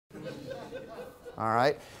All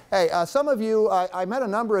right. Hey, some of you, I met a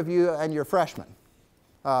number of you and you're freshmen.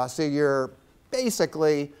 So you're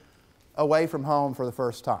basically away from home for the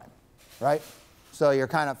first time, right? So you're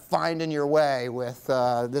kind of finding your way with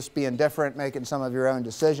this being different, making some of your own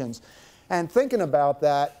decisions. And thinking about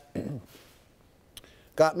that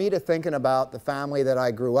got me to thinking about the family that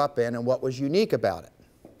I grew up in and what was unique about it.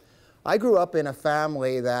 I grew up in a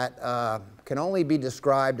family that can only be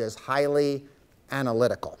described as highly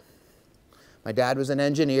analytical. My dad was an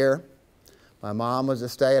engineer. My mom was a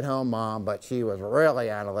stay-at-home mom, but she was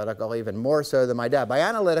really analytical, even more so than my dad. By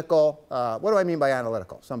analytical, what do I mean by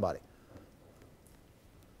analytical? Somebody.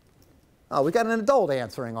 Oh, we got an adult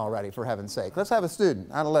answering already, for heaven's sake. Let's have a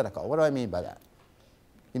student. Analytical. What do I mean by that?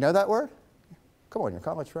 You know that word? Come on, you're a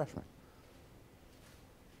college freshman.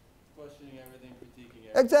 Questioning everything, critiquing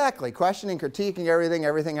everything. Exactly. Questioning, critiquing everything.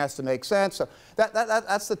 Everything has to make sense. So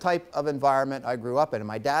that's the type of environment I grew up in. And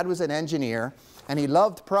my dad was an engineer, and he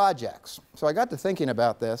loved projects. So I got to thinking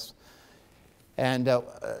about this and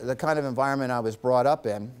the kind of environment I was brought up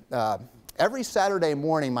in. Every Saturday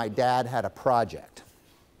morning, my dad had a project,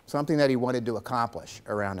 something that he wanted to accomplish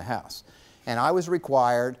around the house. And I was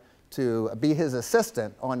required to be his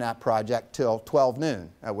assistant on that project till 12 noon,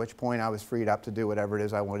 at which point I was freed up to do whatever it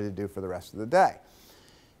is I wanted to do for the rest of the day.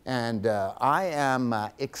 And I am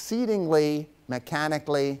exceedingly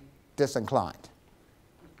mechanically disinclined.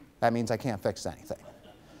 That means I can't fix anything.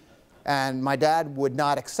 And my dad would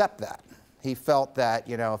not accept that. He felt that,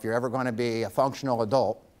 you know, if you're ever going to be a functional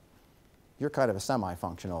adult, you're kind of a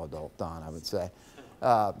semi-functional adult, Don, I would say,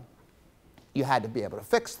 you had to be able to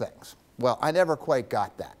fix things. Well, I never quite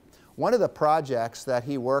got that. One of the projects that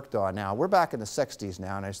he worked on, now we're back in the 60s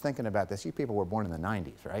now, and I was thinking about this. You people were born in the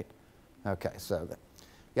 90s, right? Okay, so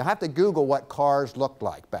you'll have to Google what cars looked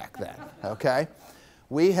like back then, okay?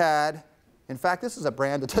 We had, in fact, this is a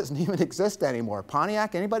brand that doesn't even exist anymore.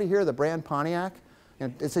 Pontiac, anybody hear of the brand Pontiac?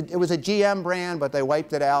 It was a GM brand, but they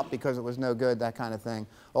wiped it out because it was no good, that kind of thing.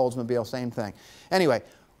 Oldsmobile, same thing. Anyway,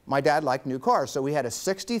 my dad liked new cars, so we had a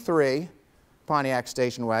 63 Pontiac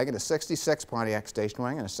station wagon, a 66 Pontiac station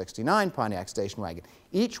wagon, and a 69 Pontiac station wagon.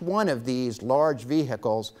 Each one of these large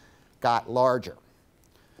vehicles got larger.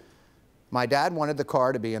 My dad wanted the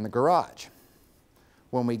car to be in the garage.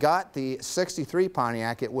 When we got the 63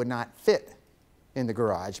 Pontiac, it would not fit in the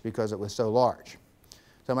garage because it was so large.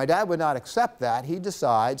 So my dad would not accept that. He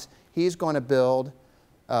decides he's going to build,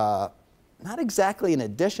 not exactly an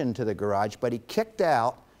addition to the garage, but he kicked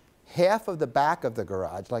out half of the back of the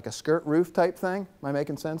garage, like a skirt roof type thing. Am I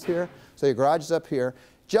making sense here? So your garage is up here,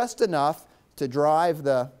 just enough to drive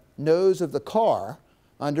the nose of the car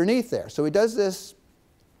underneath there. So he does this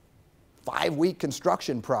 5-week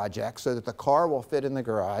construction project so that the car will fit in the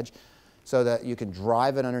garage so that you can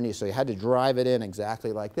drive it underneath. So you had to drive it in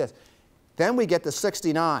exactly like this. Then we get the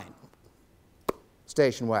 69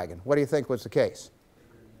 station wagon. What do you think was the case?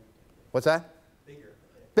 What's that? Bigger.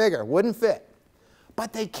 Bigger, wouldn't fit.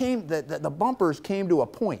 But they came, the bumpers came to a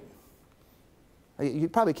point. You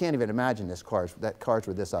probably can't even imagine that cars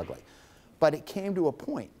were this ugly. But it came to a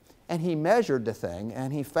point. And he measured the thing,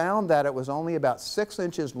 and he found that it was only about 6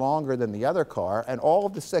 inches longer than the other car, and all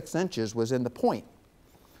of the 6 inches was in the point.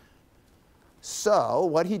 So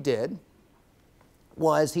what he did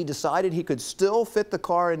was he decided he could still fit the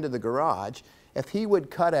car into the garage if he would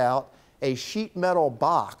cut out a sheet metal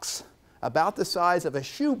box about the size of a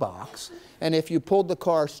shoebox, and if you pulled the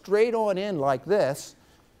car straight on in like this,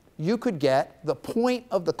 you could get the point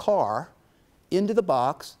of the car into the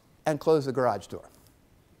box and close the garage door.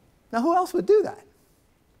 Now, who else would do that?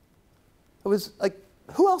 It was like,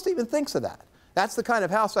 who else even thinks of that? That's the kind of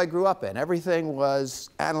house I grew up in. Everything was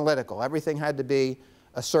analytical. Everything had to be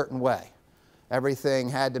a certain way. Everything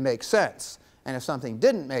had to make sense. And if something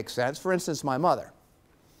didn't make sense, for instance, my mother.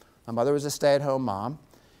 My mother was a stay-at-home mom.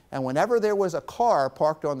 And whenever there was a car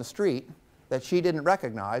parked on the street that she didn't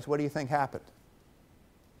recognize, what do you think happened?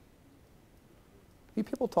 You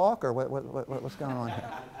people talk, or what's going on here?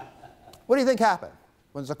 What do you think happened?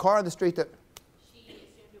 When there's a car on the street that... She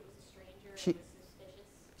assumed it was a stranger and was suspicious.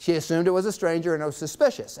 She assumed it was a stranger and was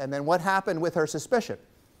suspicious. And then what happened with her suspicion?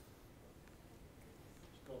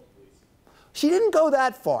 She called the police. She didn't go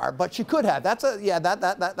that far, but she could have. That's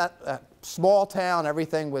that small town,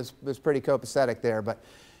 everything was pretty copacetic there, but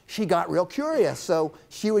she got real curious, so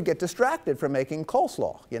she would get distracted from making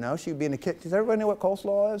coleslaw. You know, she'd be in the kitchen. Does everybody know what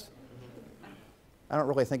coleslaw is? I don't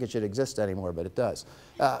really think it should exist anymore, but it does.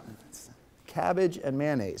 Cabbage and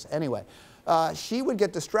mayonnaise. Anyway, she would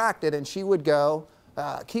get distracted, and she would go,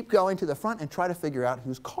 keep going to the front and try to figure out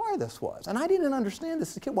whose car this was. And I didn't understand this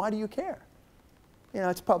as a kid. Why do you care? You know,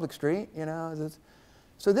 it's a public street, you know.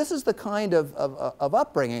 So this is the kind of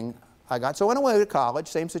upbringing I got. So I went away to college,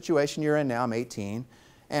 same situation you're in now, I'm 18,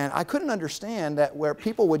 and I couldn't understand that where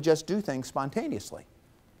people would just do things spontaneously.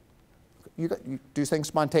 You do things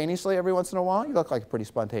spontaneously every once in a while? You look like a pretty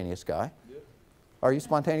spontaneous guy. Yeah. Are you a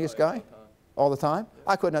spontaneous guy? All the time?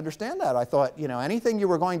 I couldn't understand that. I thought, you know, anything you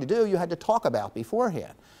were going to do, you had to talk about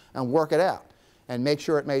beforehand and work it out and make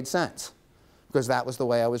sure it made sense, because that was the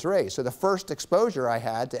way I was raised. So the first exposure I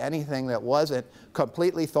had to anything that wasn't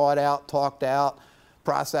completely thought out, talked out,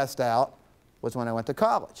 processed out was when I went to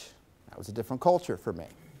college. That was a different culture for me.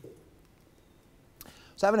 I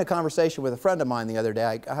was having a conversation with a friend of mine the other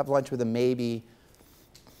day. I have lunch with him maybe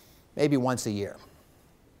once a year,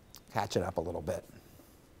 catching up a little bit.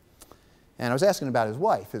 And I was asking about his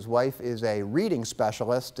wife. His wife is a reading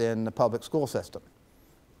specialist in the public school system.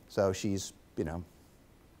 So she's, you know,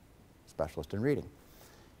 specialist in reading.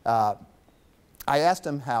 I asked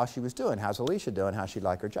him how she was doing. How's Alicia doing? How'd she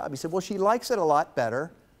like her job? He said, well, she likes it a lot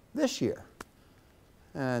better this year.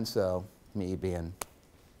 And so, me being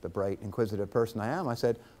the bright, inquisitive person I am, I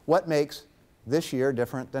said, what makes this year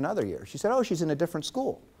different than other years? She said, oh, she's in a different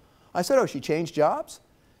school. I said, oh, she changed jobs?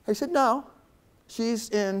 He said, no. She's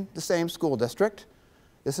in the same school district.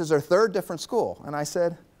 This is her third different school. And I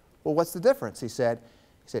said, well, what's the difference? He said,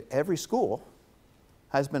 every school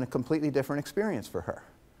has been a completely different experience for her.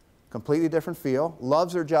 Completely different feel.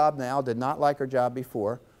 Loves her job now, did not like her job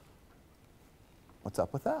before. What's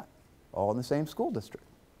up with that? All in the same school district.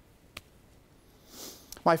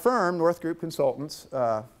 My firm, North Group Consultants,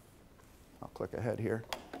 I'll click ahead here.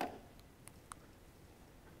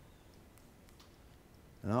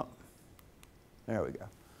 No. There we go.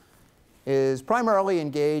 Is primarily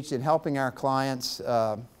engaged in helping our clients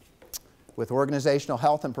with organizational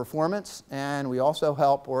health and performance, and we also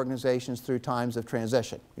help organizations through times of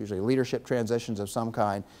transition, usually leadership transitions of some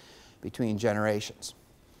kind between generations.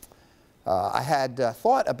 I had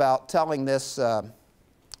thought about telling this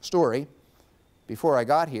story before I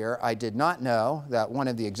got here. I did not know that one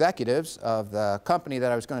of the executives of the company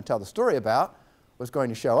that I was going to tell the story about was going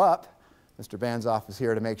to show up. Mr. Banzoff is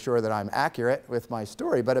here to make sure that I'm accurate with my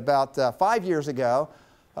story. But about 5 years ago,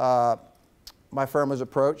 my firm was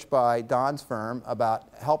approached by Don's firm about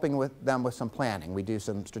helping them with some planning. We do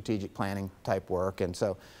some strategic planning type work, and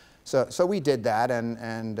so we did that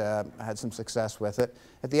and had some success with it.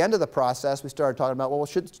 At the end of the process, we started talking about, well,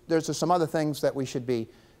 there's some other things that we should be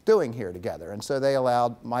doing here together. And so they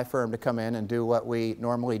allowed my firm to come in and do what we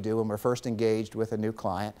normally do when we're first engaged with a new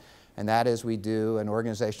client, and that is we do an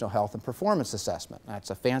organizational health and performance assessment. That's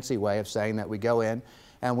a fancy way of saying that we go in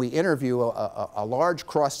and we interview a large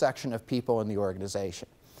cross-section of people in the organization.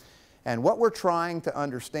 And what we're trying to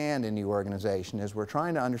understand in the organization is we're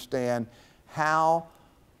trying to understand how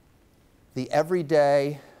the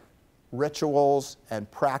everyday rituals and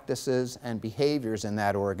practices and behaviors in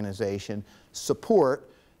that organization support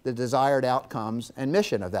the desired outcomes and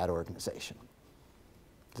mission of that organization.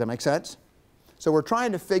 Does that make sense? So we're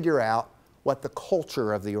trying to figure out what the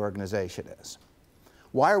culture of the organization is.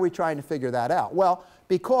 Why are we trying to figure that out? Well,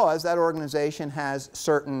 because that organization has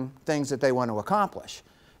certain things that they want to accomplish.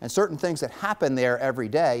 And certain things that happen there every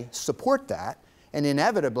day support that. And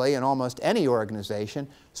inevitably, in almost any organization,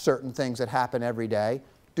 certain things that happen every day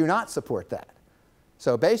do not support that.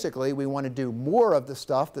 So basically, we want to do more of the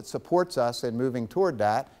stuff that supports us in moving toward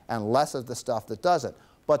that and less of the stuff that doesn't.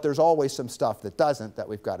 But there's always some stuff that doesn't that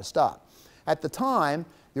we've got to stop. At the time,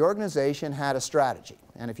 the organization had a strategy.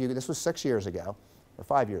 And this was 6 years ago, or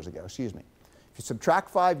 5 years ago, excuse me. If you subtract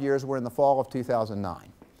 5 years, we're in the fall of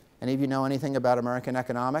 2009. Any of you know anything about American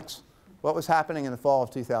economics? What was happening in the fall of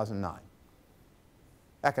 2009?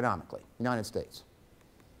 Economically, United States.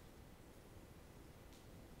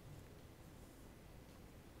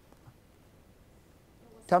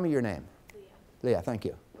 Tell me your name. Leah. Leah, thank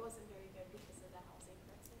you. It wasn't very good because of the housing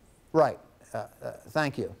crisis. Right.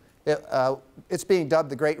 Thank you. It's being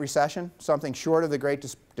dubbed the Great Recession, something short of the Great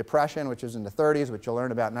Depression, which was in the 30s, which you'll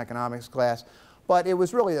learn about in economics class. But it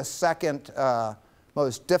was really the second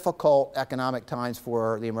most difficult economic times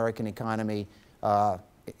for the American economy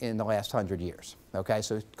in the last 100 years. Okay,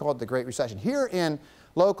 so it's called the Great Recession. Here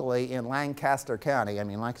locally in Lancaster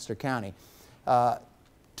County,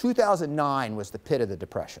 2009 was the pit of the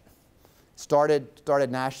Depression. Started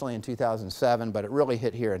nationally in 2007, but it really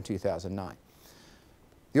hit here in 2009.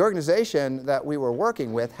 The organization that we were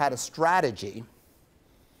working with had a strategy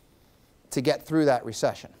to get through that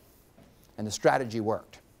recession, and the strategy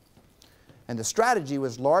worked. And the strategy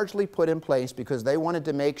was largely put in place because they wanted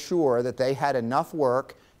to make sure that they had enough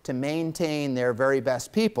work to maintain their very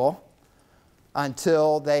best people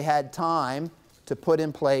until they had time to put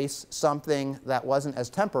in place something that wasn't as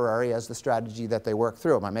temporary as the strategy that they worked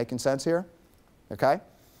through. Am I making sense here? Okay?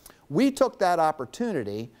 We took that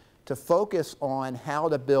opportunity to focus on how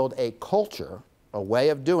to build a culture, a way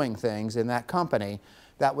of doing things in that company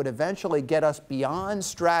that would eventually get us beyond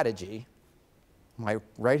strategy. Am I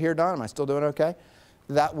right here, Don? Am I still doing okay?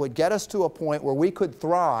 That would get us to a point where we could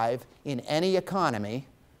thrive in any economy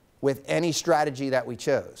with any strategy that we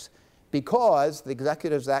chose. Because the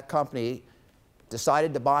executives of that company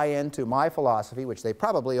decided to buy into my philosophy, which they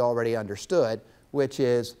probably already understood, which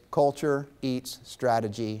is culture eats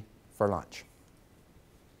strategy for lunch.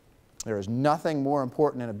 There is nothing more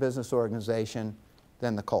important in a business organization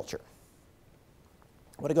than the culture.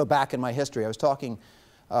 I want to go back in my history. I was talking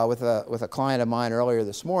with a client of mine earlier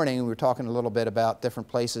this morning. We were talking a little bit about different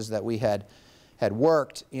places that we had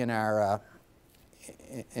worked in our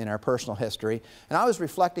personal history. And I was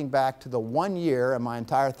reflecting back to the 1 year in my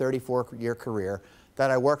entire 34-year career that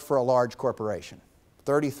I worked for a large corporation.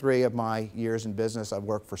 33 of my years in business, I've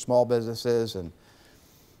worked for small businesses and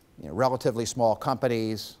relatively small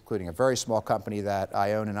companies, including a very small company that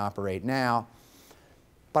I own and operate now.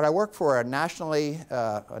 But I worked for a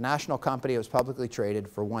national company that was publicly traded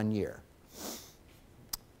for 1 year.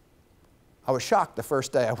 I was shocked the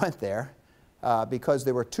first day I went there because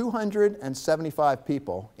there were 275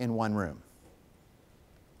 people in one room.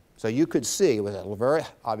 So you could see, it was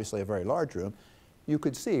obviously a very large room, you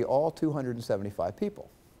could see all 275 people.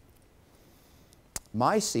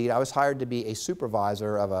 My seat, I was hired to be a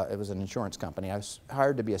supervisor of it was an insurance company, I was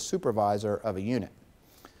hired to be a supervisor of a unit.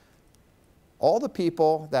 All the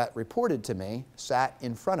people that reported to me sat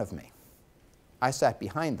in front of me. I sat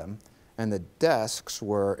behind them, and the desks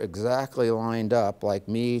were exactly lined up like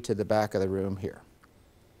me to the back of the room here.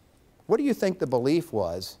 What do you think the belief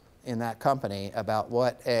was in that company about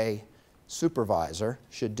what a supervisor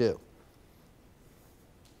should do?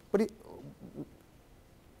 What do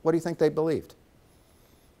you think they believed?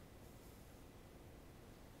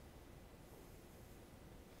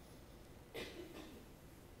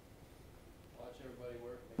 Watch everybody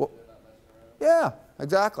work, make sure they're not messing around. Yeah,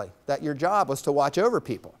 exactly. That your job was to watch over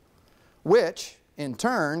people, which in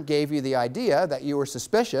turn gave you the idea that you were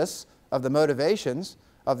suspicious of the motivations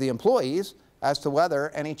of the employees as to whether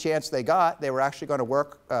any chance they got, they were actually going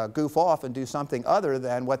to goof off and do something other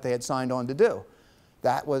than what they had signed on to do.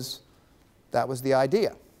 That was the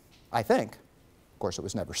idea, I think. Of course, it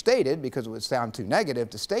was never stated because it would sound too negative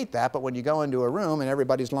to state that, but when you go into a room and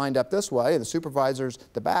everybody's lined up this way, and the supervisor's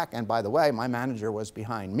the back, and by the way, my manager was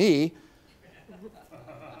behind me,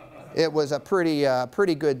 it was a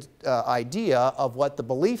pretty good idea of what the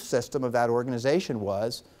belief system of that organization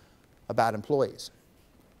was about employees.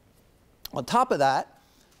 On top of that,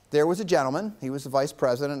 there was a gentleman, he was the vice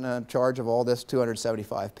president in charge of all this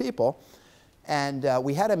 275 people, and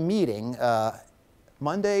we had a meeting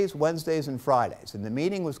Mondays, Wednesdays, and Fridays, and the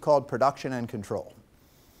meeting was called Production and Control.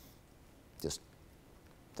 Just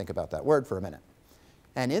think about that word for a minute.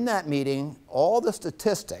 And in that meeting, all the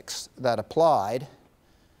statistics that applied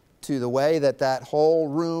to the way that that whole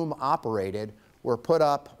room operated were put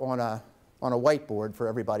up on a whiteboard for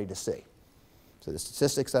everybody to see. So the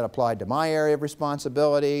statistics that applied to my area of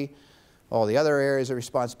responsibility, all the other areas of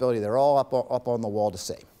responsibility, they're all up on the wall to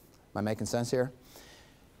see. Am I making sense here?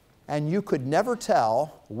 And you could never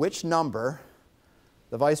tell which number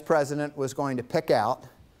the vice president was going to pick out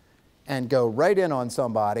and go right in on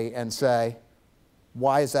somebody and say,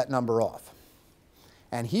 why is that number off?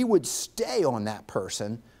 And he would stay on that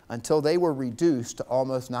person until they were reduced to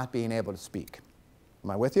almost not being able to speak.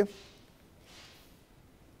 Am I with you?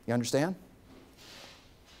 You understand?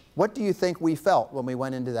 What do you think we felt when we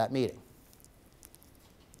went into that meeting?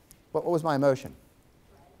 What was my emotion?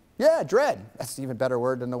 Yeah, dread. That's an even better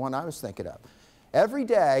word than the one I was thinking of. Every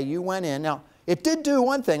day you went in. Now, it did do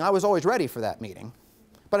one thing. I was always ready for that meeting,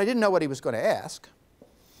 but I didn't know what he was going to ask.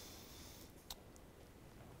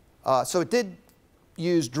 So it did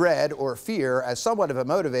use dread or fear as somewhat of a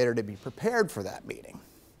motivator to be prepared for that meeting.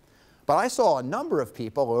 But I saw a number of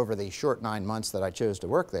people over the short 9 months that I chose to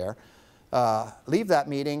work there leave that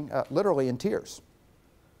meeting literally in tears.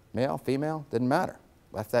 Male, female, didn't matter.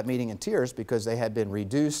 Left that meeting in tears because they had been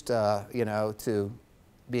reduced, to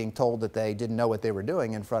being told that they didn't know what they were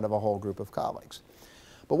doing in front of a whole group of colleagues.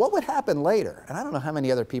 But what would happen later, and I don't know how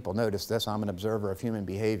many other people noticed this, I'm an observer of human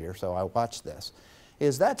behavior, so I watched this,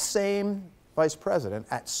 is that same vice president,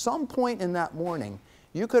 at some point in that morning,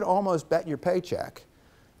 you could almost bet your paycheck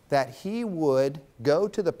that he would go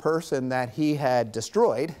to the person that he had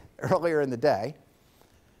destroyed earlier in the day,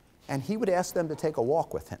 and he would ask them to take a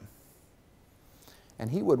walk with him. And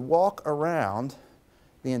he would walk around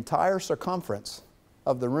the entire circumference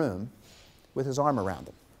of the room with his arm around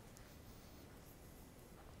them.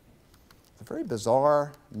 It's a very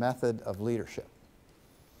bizarre method of leadership.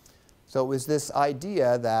 So it was this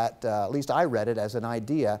idea that, at least I read it as an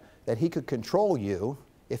idea, that he could control you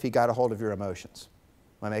if he got a hold of your emotions.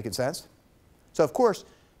 Am I making sense? So of course,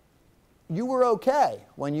 you were okay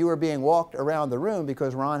when you were being walked around the room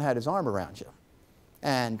because Ron had his arm around you.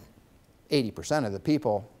 And 80% of the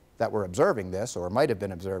people that were observing this, or might have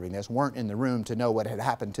been observing this, weren't in the room to know what had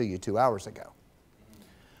happened to you 2 hours ago.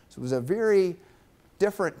 So it was a very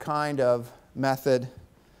different kind of method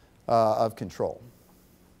of control.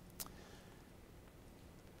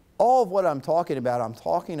 All of what I'm talking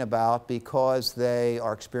about because they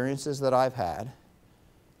are experiences that I've had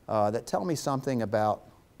that tell me something about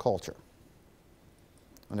culture.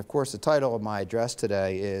 And of course, the title of my address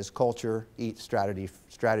today is Culture Eats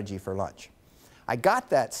Strategy for Lunch. I got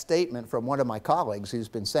that statement from one of my colleagues who's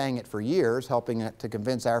been saying it for years, helping to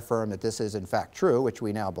convince our firm that this is in fact true, which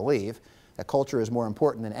we now believe, that culture is more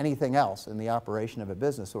important than anything else in the operation of a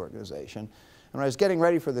business organization. And when I was getting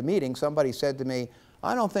ready for the meeting, somebody said to me,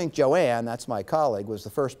 I don't think Joanne, that's my colleague, was the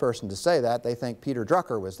first person to say that. They think Peter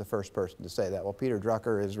Drucker was the first person to say that. Well, Peter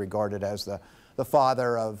Drucker is regarded as the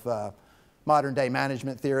father of modern-day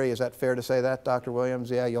management theory. Is that fair to say that, Dr. Williams?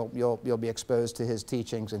 Yeah, you'll be exposed to his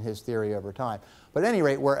teachings and his theory over time. But at any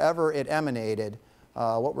rate, wherever it emanated,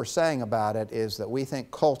 what we're saying about it is that we think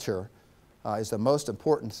culture is the most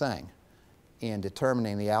important thing in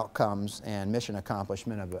determining the outcomes and mission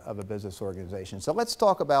accomplishment of a business organization. So let's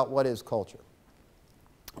talk about what is culture.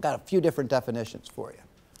 I've got a few different definitions for you.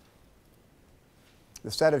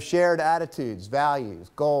 The set of shared attitudes, values,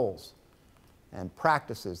 goals, and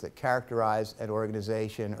practices that characterize an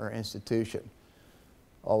organization or institution.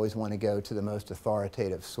 Always want to go to the most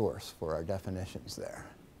authoritative source for our definitions there.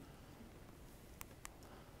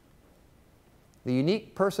 The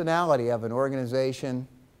unique personality of an organization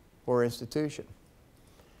or institution.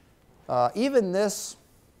 Even this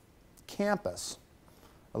campus,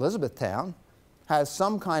 Elizabethtown, has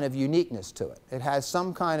some kind of uniqueness to it. It has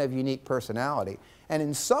some kind of unique personality. And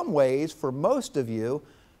in some ways, for most of you,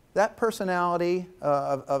 that personality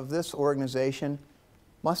of this organization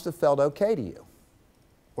must have felt okay to you,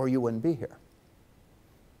 or you wouldn't be here.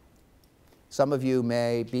 Some of you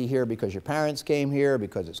may be here because your parents came here,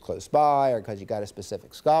 because it's close by, or because you got a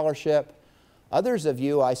specific scholarship. Others of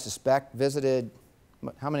you, I suspect, visited,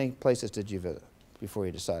 how many places did you visit before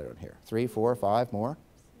you decided on here? 3, 4, 5 more?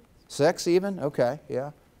 6 even? Okay,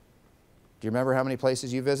 yeah. Do you remember how many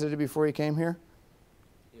places you visited before you came here?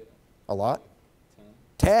 Yeah. A lot?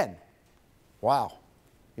 10. 10? Wow.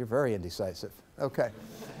 You're very indecisive. Okay.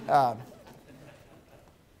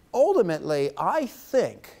 Ultimately, I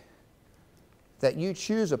think that you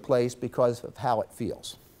choose a place because of how it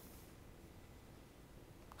feels.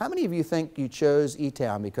 How many of you think you chose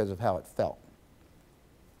E-Town because of how it felt?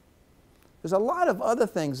 There's a lot of other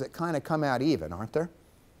things that kind of come out even, aren't there?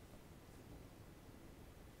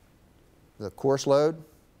 The course load,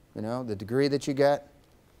 you know, the degree that you get,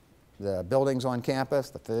 the buildings on campus,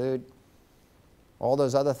 the food, all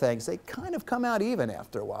those other things, they kind of come out even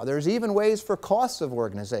after a while. There's even ways for costs of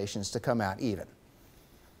organizations to come out even.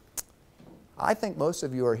 I think most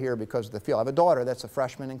of you are here because of the feel. I have a daughter that's a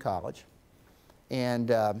freshman in college, and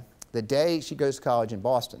the day she goes to college in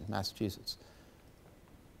Boston, Massachusetts,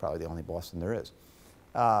 probably the only Boston there is,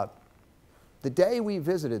 the day we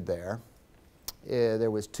visited there,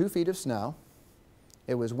 there was 2 feet of snow,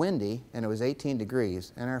 it was windy, and it was 18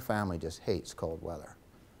 degrees, and our family just hates cold weather.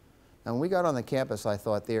 And when we got on the campus, I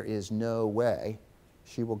thought, there is no way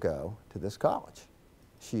she will go to this college.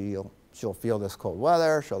 She'll feel this cold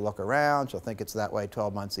weather, she'll look around, she'll think it's that way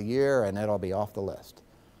 12 months a year, and it'll be off the list.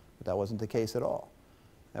 But that wasn't the case at all.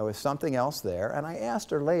 There was something else there, and I asked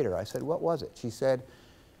her later, I said, what was it? She said,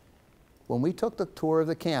 when we took the tour of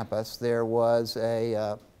the campus, there was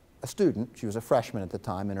a student, she was a freshman at the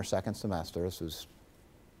time in her 2nd semester, this was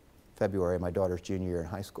February, my daughter's junior year in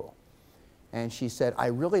high school. And she said, I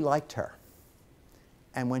really liked her.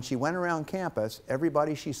 And when she went around campus,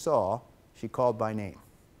 everybody she saw, she called by name.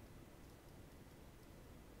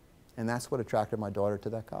 And that's what attracted my daughter to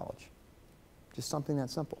that college. Just something that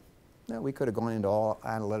simple. Now, we could have gone into all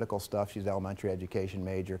analytical stuff. She's an elementary education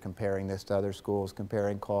major, comparing this to other schools,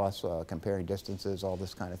 comparing costs, comparing distances, all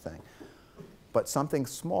this kind of thing. But something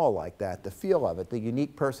small like that, the feel of it, the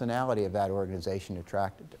unique personality of that organization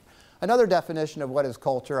attracted her. Another definition of what is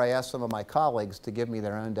culture, I asked some of my colleagues to give me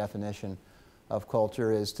their own definition of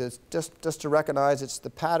culture, is just to recognize it's the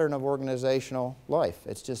pattern of organizational life.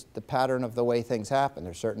 It's just the pattern of the way things happen.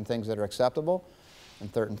 There's certain things that are acceptable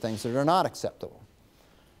and certain things that are not acceptable.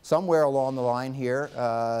 somewhere along the line here,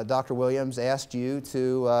 Dr. Williams asked you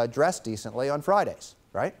to dress decently on Fridays,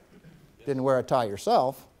 right? Didn't wear a tie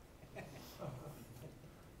yourself,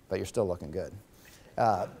 but you're still looking good.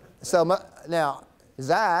 Now,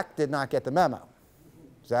 Zach did not get the memo.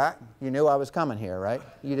 Zach, you knew I was coming here, right?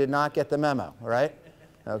 You did not get the memo, right?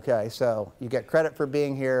 Okay, so you get credit for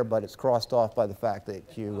being here, but it's crossed off by the fact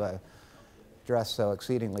that you dressed so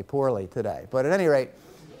exceedingly poorly today. But at any rate,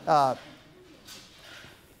 that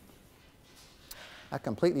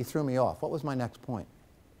completely threw me off. What was my next point?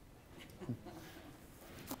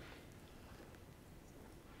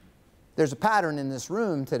 There's a pattern in this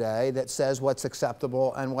room today that says what's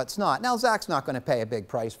acceptable and what's not. Now, Zach's not going to pay a big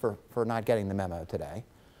price for not getting the memo today,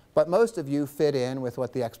 but most of you fit in with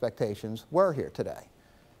what the expectations were here today.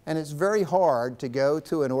 And it's very hard to go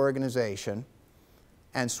to an organization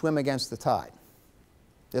and swim against the tide,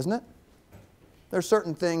 isn't it? There's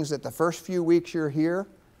certain things that the first few weeks you're here,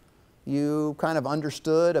 you kind of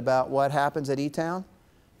understood about what happens at E-Town,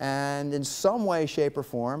 and in some way, shape, or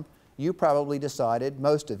form, you probably decided,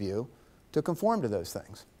 most of you, to conform to those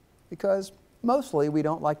things. Because mostly we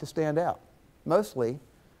don't like to stand out. Mostly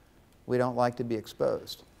we don't like to be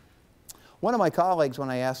exposed. One of my colleagues, when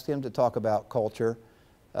I asked him to talk about culture,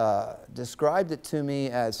 described it to me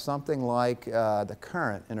as something like the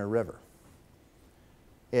current in a river.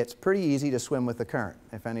 It's pretty easy to swim with the current.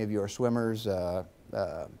 If any of you are swimmers,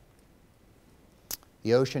 the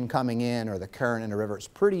ocean coming in or the current in a river, it's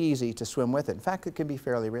pretty easy to swim with it. In fact, it can be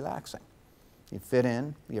fairly relaxing. You fit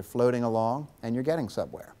in, you're floating along, and you're getting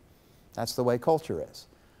somewhere. That's the way culture is.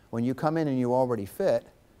 When you come in and you already fit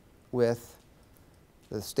with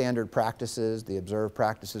the standard practices, the observed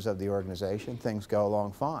practices of the organization, things go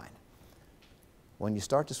along fine. When you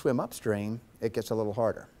start to swim upstream, it gets a little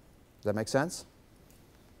harder. Does that make sense?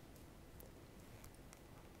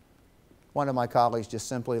 One of my colleagues just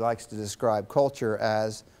simply likes to describe culture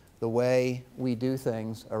as the way we do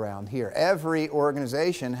things around here. Every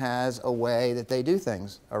organization has a way that they do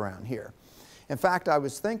things around here. In fact, I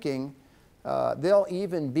was thinking there'll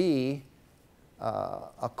even be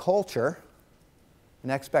a culture,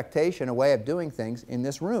 an expectation, a way of doing things in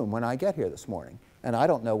this room when I get here this morning. And I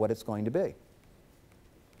don't know what it's going to be.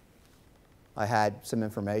 I had some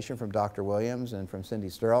information from Dr. Williams and from Cindy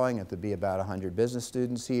Sterling that there'd be about 100 business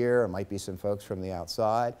students here. There might be some folks from the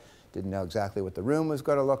outside. Didn't know exactly what the room was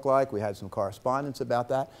going to look like. We had some correspondence about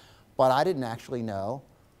that. But I didn't actually know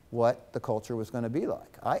what the culture was going to be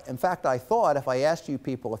like. In fact, I thought if I asked you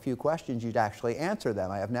people a few questions, you'd actually answer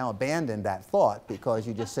them. I have now abandoned that thought because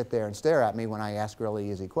you just sit there and stare at me when I ask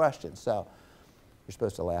really easy questions. So you're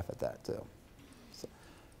supposed to laugh at that too. So,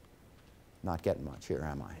 not getting much here,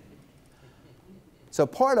 am I? So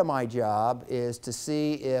part of my job is to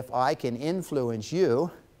see if I can influence you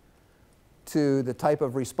to the type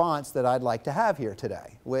of response that I'd like to have here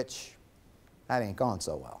today, which that ain't gone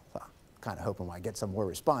so well. So I'm kind of hoping I get some more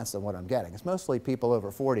response than what I'm getting. It's mostly people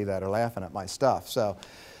over 40 that are laughing at my stuff. So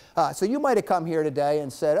you might have come here today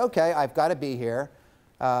and said, okay, I've got to be here.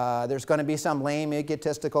 There's going to be some lame,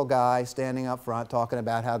 egotistical guy standing up front talking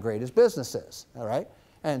about how great his business is, all right?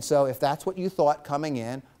 And so if that's what you thought coming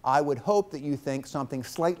in, I would hope that you think something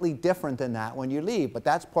slightly different than that when you leave. But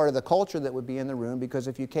that's part of the culture that would be in the room, because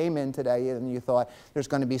if you came in today and you thought there's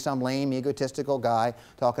going to be some lame, egotistical guy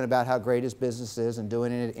talking about how great his business is and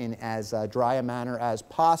doing it in as dry a manner as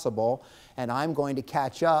possible, and I'm going to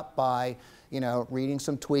catch up by, reading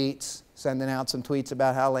some tweets, sending out some tweets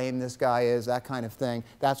about how lame this guy is, that kind of thing,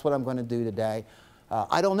 that's what I'm going to do today.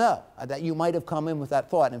 I don't know. That you might have come in with that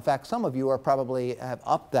thought. In fact, some of you are probably have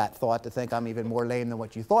upped that thought to think I'm even more lame than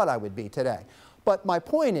what you thought I would be today. But my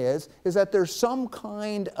point is that there's some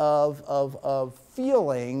kind of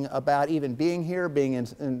feeling about even being here, being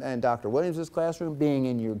in Dr. Williams' classroom, being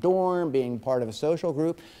in your dorm, being part of a social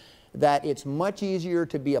group, that it's much easier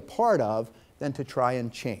to be a part of than to try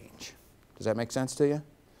and change. Does that make sense to you?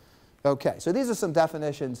 Okay, so these are some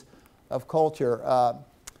definitions of culture.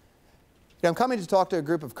 I'm coming to talk to a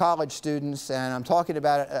group of college students, and I'm talking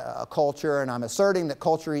about a culture, and I'm asserting that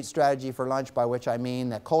culture eats strategy for lunch, by which I mean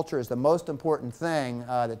that culture is the most important thing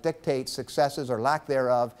that dictates successes or lack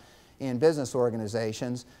thereof in business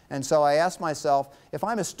organizations. And so I asked myself, if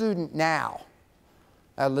I'm a student now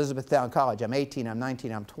at Elizabethtown College, I'm 18, I'm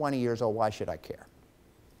 19, I'm 20 years old, why should I care?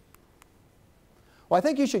 Well, I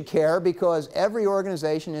think you should care because every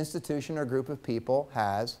organization, institution, or group of people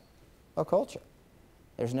has a culture.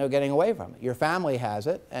 There's no getting away from it. Your family has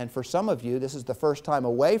it, and for some of you, this is the first time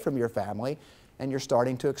away from your family, and you're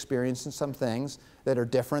starting to experience some things that are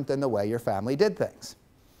different than the way your family did things.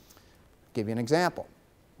 I'll give you an example.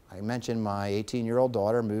 I mentioned my 18-year-old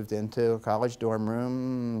daughter moved into a college dorm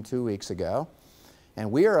room 2 weeks ago.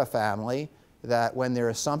 And we are a family that when there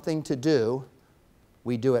is something to do,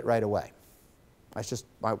 we do it right away. That's just,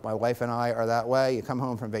 my wife and I are that way. You come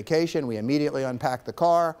home from vacation, we immediately unpack the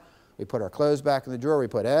car, we put our clothes back in the drawer, we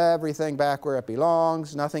put everything back where it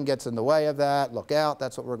belongs, nothing gets in the way of that, look out,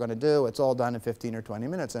 that's what we're going to do. It's all done in 15 or 20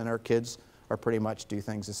 minutes, and our kids are pretty much do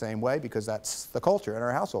things the same way because that's the culture in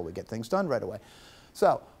our household. We get things done right away.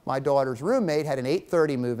 So my daughter's roommate had an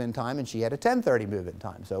 8:30 move-in time and she had a 10:30 move-in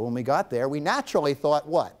time. So when we got there, we naturally thought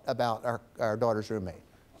what about our daughter's roommate?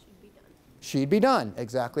 She'd be done. She'd be done,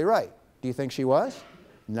 exactly right. Do you think she was?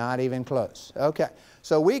 Not even close. Okay.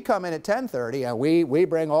 So we come in at 10:30 and we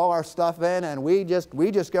bring all our stuff in and we just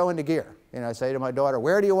go into gear. You know, I say to my daughter,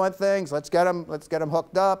 where do you want things? Let's get them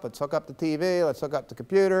hooked up. Let's hook up the TV. Let's hook up the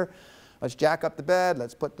computer. Let's jack up the bed.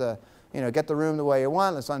 Let's put the, you know, get the room the way you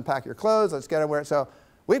want. Let's unpack your clothes. Let's get them where. So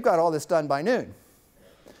we've got all this done by noon.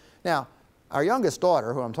 Now, our youngest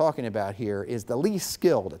daughter, who I'm talking about here, is the least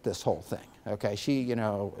skilled at this whole thing. Okay, she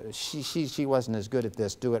wasn't as good at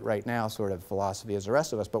this do it right now sort of philosophy as the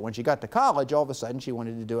rest of us, but when she got to college, all of a sudden she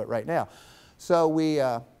wanted to do it right now. So we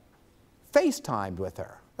FaceTimed with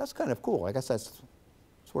her. That's kind of cool. I guess that's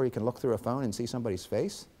where you can look through a phone and see somebody's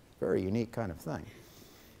face. Very unique kind of thing.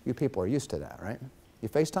 You people are used to that, right? You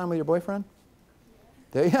FaceTime with your boyfriend?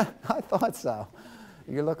 Do you? I thought so.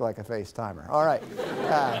 You look like a FaceTimer. All right.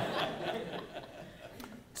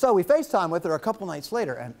 So we FaceTime with her a couple nights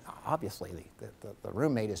later, and obviously the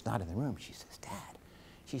roommate is not in the room. She says, Dad,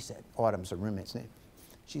 she said, Autumn's her roommate's name.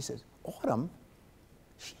 She says, Autumn,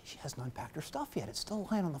 she hasn't unpacked her stuff yet. It's still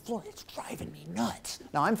lying on the floor. It's driving me nuts.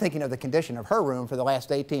 Now, I'm thinking of the condition of her room for the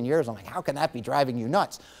last 18 years. I'm like, how can that be driving you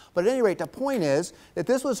nuts? But at any rate, the point is that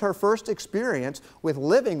this was her first experience with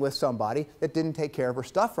living with somebody that didn't take care of her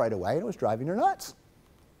stuff right away, and it was driving her nuts.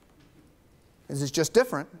 This is just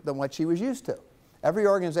different than what she was used to. Every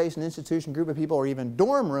organization, institution, group of people, or even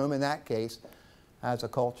dorm room in that case, has a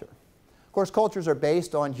culture. Of course, cultures are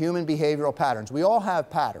based on human behavioral patterns. We all have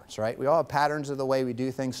patterns, right? We all have patterns of the way we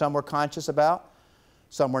do things. Some we're conscious about,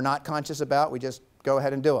 some we're not conscious about. We just go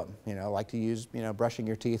ahead and do them. You know, like to use, you know, brushing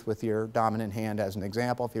your teeth with your dominant hand as an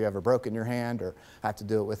example. If you've ever broken your hand or have to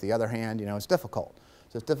do it with the other hand, you know, it's difficult.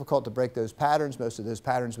 So it's difficult to break those patterns. Most of those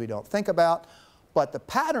patterns we don't think about. But the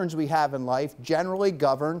patterns we have in life generally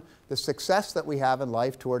govern the success that we have in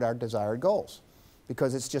life toward our desired goals,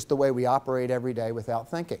 because it's just the way we operate every day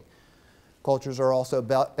without thinking. Cultures are also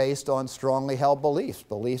based on strongly held beliefs,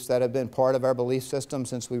 beliefs that have been part of our belief system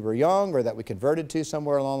since we were young or that we converted to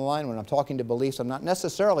somewhere along the line. When I'm talking to beliefs, I'm not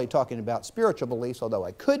necessarily talking about spiritual beliefs, although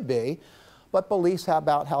I could be, but beliefs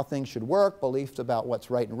about how things should work, beliefs about what's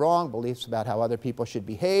right and wrong, beliefs about how other people should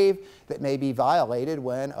behave that may be violated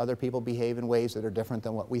when other people behave in ways that are different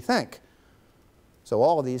than what we think. So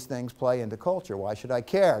all of these things play into culture. Why should I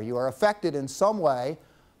care? You are affected in some way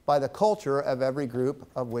by the culture of every group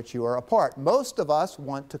of which you are a part. Most of us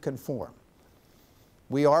want to conform.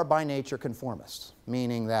 We are by nature conformists,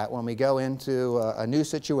 meaning that when we go into a new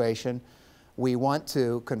situation, we want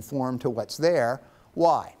to conform to what's there.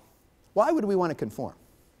 Why? Why would we want to conform?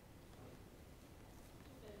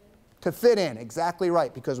 To fit in, exactly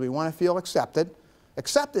right, because we want to feel accepted.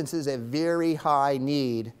 Acceptance is a very high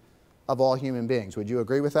need of all human beings. Would you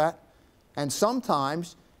agree with that? And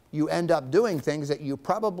sometimes you end up doing things that you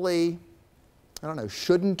probably, I don't know,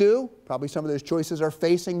 shouldn't do. Probably some of those choices are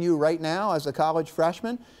facing you right now as a college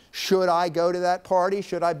freshman. Should I go to that party?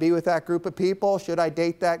 Should I be with that group of people? Should I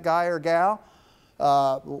date that guy or gal?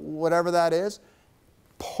 Whatever that is.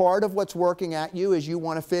 Part of what's working at you is you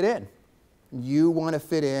want to fit in. You want to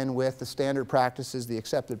fit in with the standard practices, the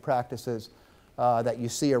accepted practices that you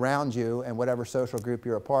see around you and whatever social group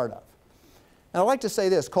you're a part of. And I'd like to say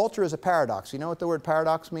this, culture is a paradox. You know what the word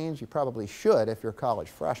paradox means? You probably should if you're a college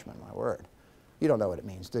freshman, my word. You don't know what it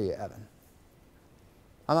means, do you, Evan?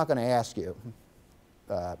 I'm not going to ask you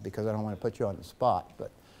because I don't want to put you on the spot,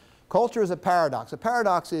 but culture is a paradox. A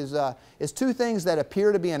paradox is two things that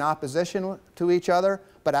appear to be in opposition to each other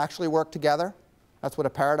but actually work together. That's what a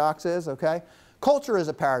paradox is, okay? Culture is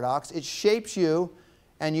a paradox. It shapes you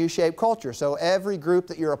and you shape culture. So every group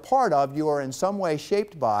that you're a part of, you are in some way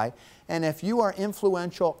shaped by. And if you are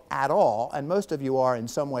influential at all, and most of you are in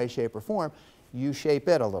some way, shape, or form, you shape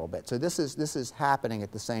it a little bit. So this is happening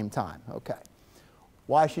at the same time. Okay.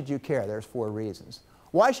 Why should you care? There's 4 reasons.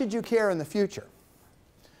 Why should you care in the future?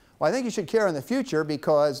 Well, I think you should care in the future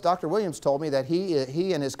because Dr. Williams told me that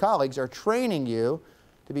he and his colleagues are training you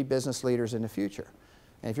to be business leaders in the future.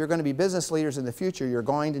 And if you're going to be business leaders in the future, you're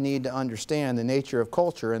going to need to understand the nature of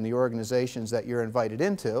culture in the organizations that you're invited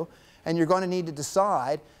into, and you're going to need to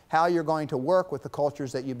decide how you're going to work with the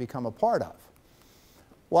cultures that you become a part of.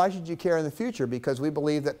 Why should you care in the future? Because we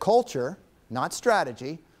believe that culture, not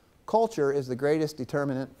strategy, culture is the greatest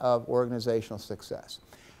determinant of organizational success.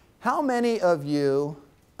 How many of you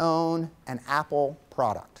own an Apple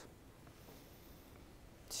product?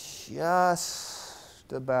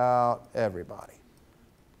 Just about everybody.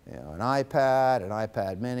 You know, an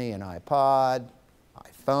iPad mini, an iPod,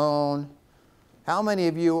 iPhone. How many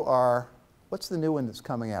of you are, what's the new one that's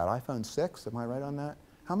coming out? iPhone 6, am I right on that?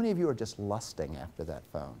 How many of you are just lusting after that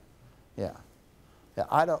phone? Yeah. Yeah,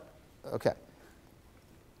 I don't, okay.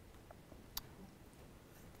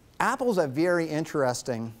 Apple's a very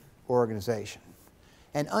interesting organization.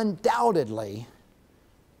 And undoubtedly,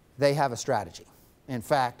 they have a strategy. In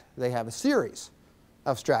fact, they have a series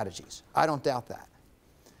of strategies. I don't doubt that.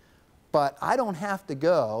 But I don't have to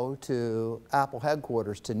go to Apple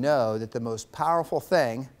headquarters to know that the most powerful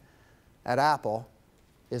thing at Apple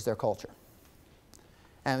is their culture.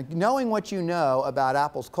 And knowing what you know about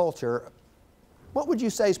Apple's culture, what would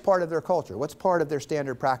you say is part of their culture? What's part of their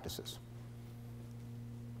standard practices?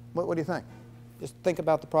 What do you think? Just think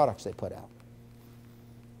about the products they put out.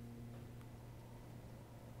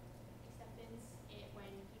 Acceptance when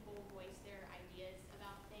people voice their ideas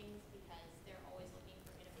about things because they're always looking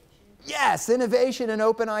for innovation. Yes, innovation and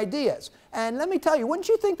open ideas. And let me tell you, wouldn't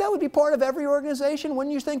you think that would be part of every organization?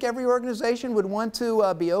 Wouldn't you think every organization would want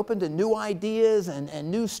to be open to new ideas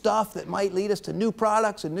and new stuff that might lead us to new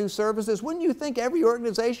products and new services? Wouldn't you think every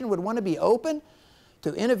organization would want to be open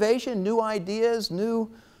to innovation, new ideas, new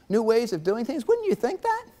ways of doing things? Wouldn't you think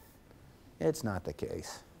that? It's not the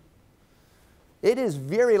case. It is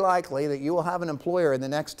very likely that you will have an employer in the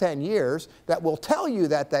next 10 years that will tell you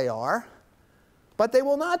that they are, but they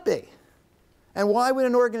will not be. And why would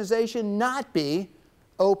an organization not be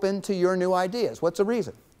open to your new ideas? What's the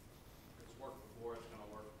reason? It's worked before, it's going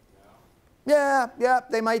to work now. Yeah,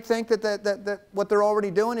 they might think that what they're already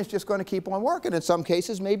doing is just going to keep on working. In some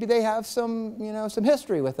cases, maybe they have some, you know, some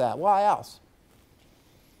history with that. Why else?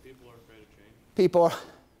 People are afraid of change. People are,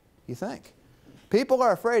 you think? People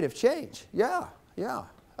are afraid of change. Yeah.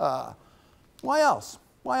 Why else?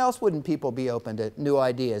 Why else wouldn't people be open to new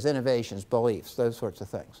ideas, innovations, beliefs, those sorts of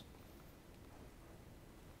things?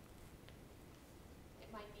 It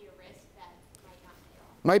might be a risk that might not pay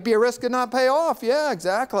off. Might be a risk and not pay off. Yeah,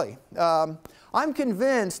 exactly. I'm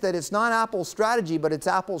convinced that it's not Apple's strategy, but it's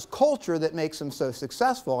Apple's culture that makes them so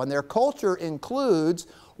successful. And their culture includes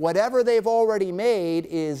whatever they've already made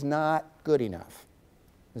is not good enough.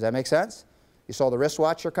 Does that make sense? You saw the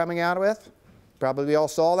wristwatch they're coming out with? Probably all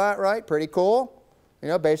saw that, right? Pretty cool. You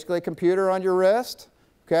know, basically a computer on your wrist,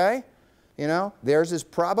 okay? You know, theirs is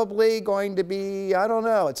probably going to be, I don't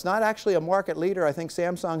know, it's not actually a market leader. I think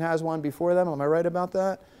Samsung has one before them. Am I right about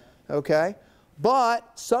that? Okay.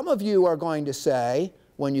 But some of you are going to say,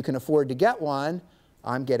 when you can afford to get one,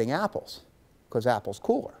 I'm getting Apple's, because Apple's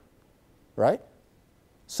cooler, right?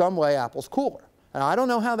 Some way Apple's cooler. And I don't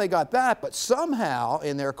know how they got that, but somehow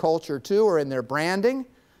in their culture too, or in their branding,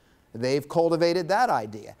 they've cultivated that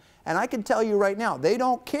idea. And I can tell you right now, they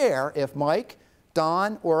don't care if Mike,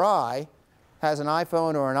 Don, or I has an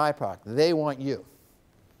iPhone or an iPod. They want you.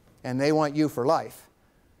 And they want you for life.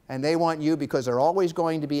 And they want you because they're always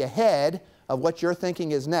going to be ahead of what you're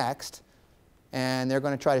thinking is next. And they're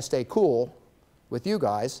going to try to stay cool with you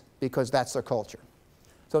guys because that's their culture.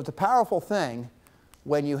 So it's a powerful thing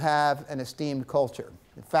when you have an esteemed culture.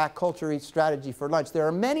 In fact, culture eats strategy for lunch. There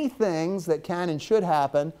are many things that can and should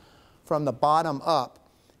happen from the bottom up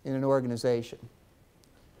in an organization.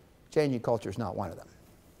 Changing culture is not one of them.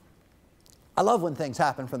 I love when things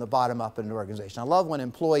happen from the bottom up in an organization. I love when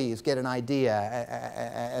employees get an idea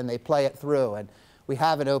and they play it through, and we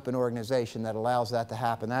have an open organization that allows that to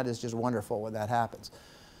happen. That is just wonderful when that happens.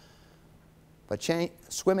 But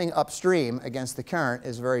swimming upstream against the current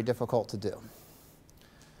is very difficult to do.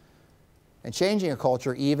 And changing a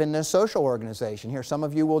culture, even in a social organization. Here, some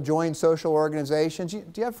of you will join social organizations. Do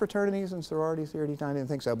you have fraternities and sororities here? I didn't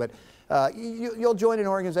think so. But you'll join an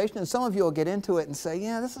organization, and some of you will get into it and say,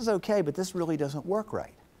 yeah, this is okay, but this really doesn't work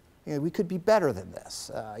right. You know, we could be better than this.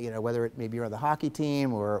 You know, whether it maybe you're on the hockey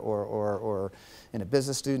team or in a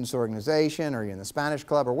business students organization or you're in the Spanish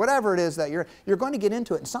club or whatever it is that you're going to get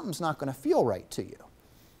into it, and something's not going to feel right to you.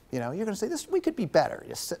 You know, you're going to say, we could be better,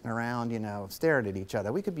 just sitting around, you know, staring at each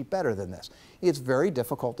other. We could be better than this. It's very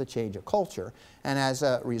difficult to change a culture. And as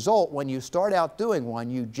a result, when you start out doing one,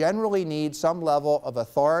 you generally need some level of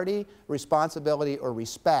authority, responsibility, or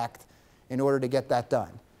respect in order to get that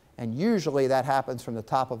done. And usually that happens from the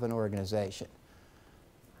top of an organization.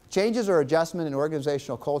 Changes or adjustment in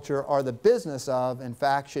organizational culture are the business of, in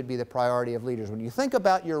fact, should be the priority of leaders. When you think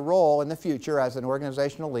about your role in the future as an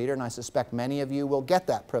organizational leader, and I suspect many of you will get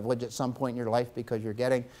that privilege at some point in your life because you're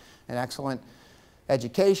getting an excellent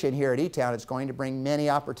education here at E-Town, it's going to bring many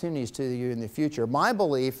opportunities to you in the future. My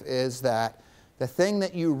belief is that the thing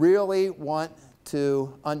that you really want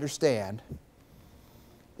to understand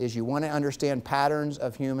is you want to understand patterns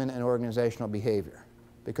of human and organizational behavior,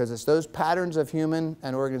 because it's those patterns of human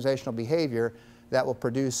and organizational behavior that will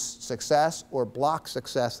produce success or block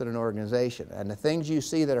success in an organization. And the things you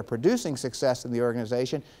see that are producing success in the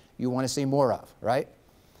organization, you want to see more of, right?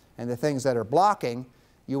 And the things that are blocking,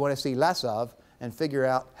 you want to see less of and figure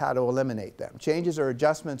out how to eliminate them. Changes or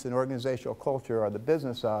adjustments in organizational culture are the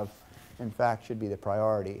business of, in fact, should be the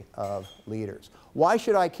priority of leaders. Why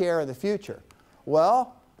should I care in the future?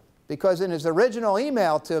 Well, because in his original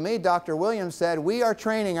email to me, Dr. Williams said, we are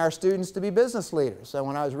training our students to be business leaders. So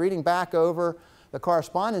when I was reading back over the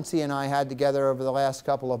correspondence he and I had together over the last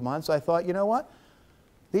couple of months, I thought, you know what?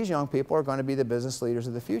 These young people are going to be the business leaders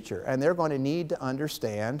of the future, and they're going to need to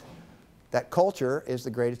understand that culture is the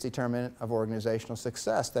greatest determinant of organizational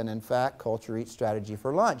success. Then, in fact, culture eats strategy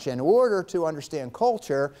for lunch. In order to understand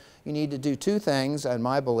culture, you need to do two things, in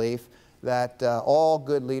my belief, that all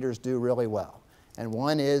good leaders do really well. And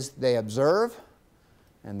one is they observe,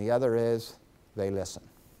 and the other is they listen.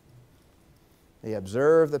 They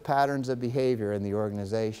observe the patterns of behavior in the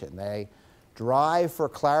organization. They drive for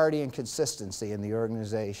clarity and consistency in the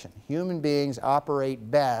organization. Human beings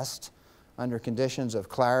operate best under conditions of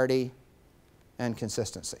clarity and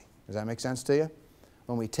consistency. Does that make sense to you?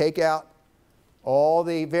 When we take out all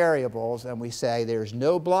the variables and we say there's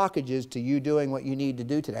no blockages to you doing what you need to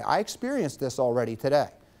do today. I experienced this already today,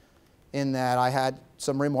 in that I had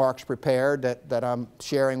some remarks prepared that I'm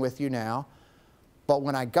sharing with you now. But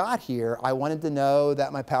when I got here, I wanted to know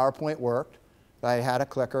that my PowerPoint worked, that I had a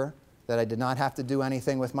clicker, that I did not have to do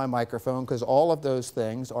anything with my microphone, because all of those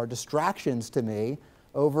things are distractions to me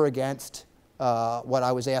over against what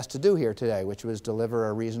I was asked to do here today, which was deliver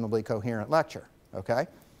a reasonably coherent lecture, okay?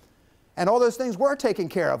 And all those things were taken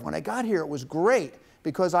care of. When I got here, it was great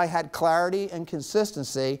because I had clarity and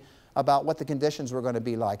consistency about what the conditions were going to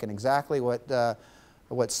be like, and exactly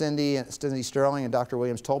what Cindy Sterling and Dr.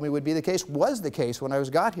 Williams told me would be the case was the case when I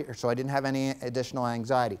got here, so I didn't have any additional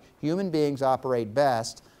anxiety. Human beings operate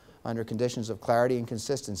best under conditions of clarity and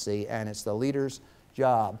consistency, and it's the leader's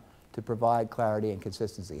job to provide clarity and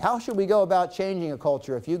consistency. How should we go about changing a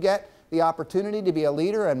culture? If you get the opportunity to be a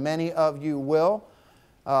leader, and many of you will,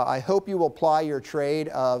 I hope you will ply your trade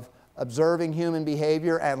of observing human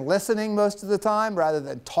behavior and listening most of the time rather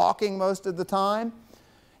than talking most of the time.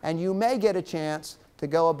 And you may get a chance to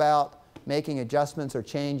go about making adjustments or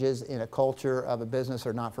changes in a culture of a business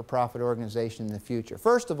or not-for-profit organization in the future.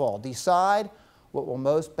 First of all, decide what will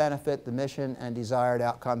most benefit the mission and desired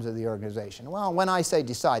outcomes of the organization. Well, when I say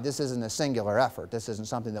decide, this isn't a singular effort. This isn't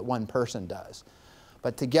something that one person does.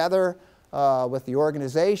 But together with the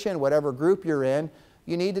organization, whatever group you're in,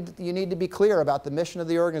 you need to be clear about the mission of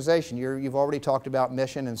the organization. You've already talked about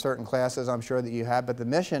mission in certain classes, I'm sure that you have, but the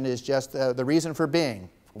mission is just the reason for being,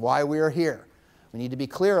 why we are here. We need to be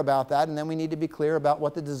clear about that, and then we need to be clear about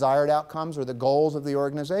what the desired outcomes or the goals of the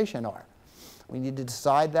organization are. We need to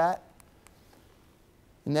decide that.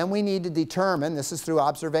 And then we need to determine, this is through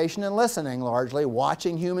observation and listening largely,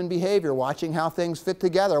 watching human behavior, watching how things fit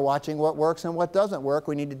together, watching what works and what doesn't work.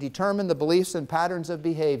 We need to determine the beliefs and patterns of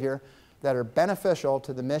behavior that are beneficial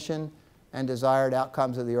to the mission and desired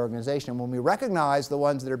outcomes of the organization. When we recognize the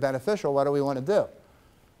ones that are beneficial, what do we want to do?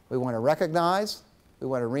 We want to recognize, we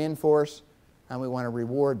want to reinforce, and we want to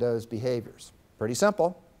reward those behaviors. Pretty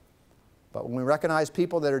simple. But when we recognize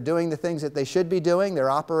people that are doing the things that they should be doing, they're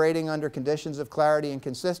operating under conditions of clarity and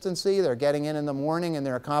consistency, they're getting in the morning and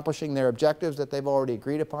they're accomplishing their objectives that they've already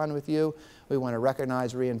agreed upon with you, we want to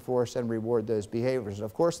recognize, reinforce, and reward those behaviors. And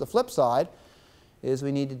of course, the flip side is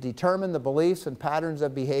we need to determine the beliefs and patterns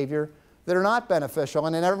of behavior that are not beneficial.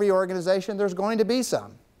 And in every organization, there's going to be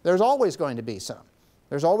some. There's always going to be some.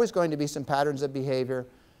 There's always going to be some patterns of behavior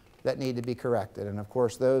that need to be corrected. And of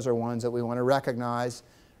course, those are ones that we want to recognize,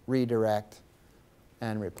 redirect,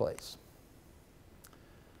 and replace.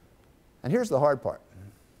 And here's the hard part.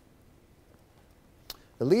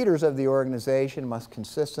 The leaders of the organization must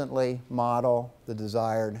consistently model the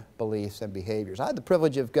desired beliefs and behaviors. I had the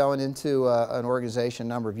privilege of going into an organization a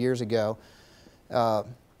number of years ago. It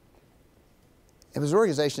was an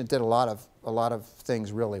organization that did a lot of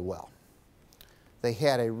things really well. They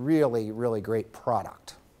had a really, really great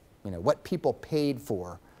product. You know, what people paid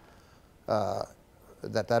for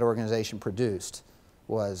that organization produced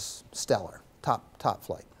was stellar, top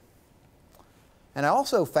flight. And I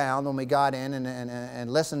also found when we got in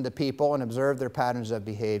and listened to people and observed their patterns of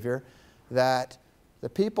behavior that the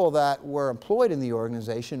people that were employed in the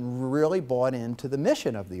organization really bought into the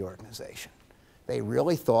mission of the organization. They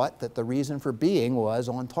really thought that the reason for being was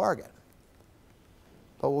on target.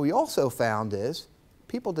 But what we also found is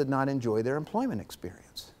people did not enjoy their employment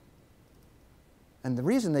experience. And the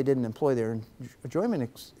reason they didn't enjoy their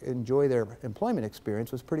employment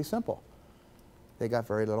experience was pretty simple. They got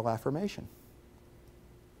very little affirmation.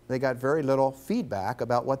 They got very little feedback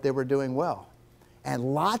about what they were doing well.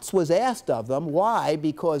 And lots was asked of them. Why?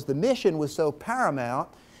 Because the mission was so paramount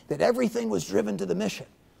that everything was driven to the mission.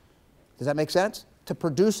 Does that make sense? To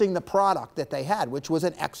producing the product that they had, which was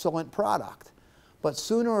an excellent product. But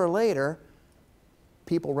sooner or later,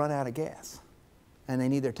 people run out of gas, and they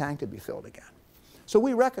need their tank to be filled again. So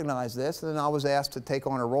we recognized this, and then I was asked to take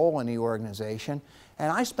on a role in the organization,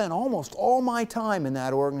 and I spent almost all my time in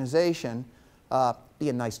that organization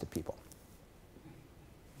being nice to people.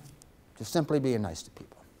 Just simply being nice to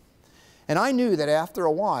people. And I knew that after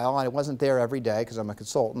a while, I wasn't there every day because I'm a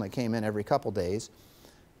consultant, I came in every couple days,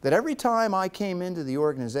 that every time I came into the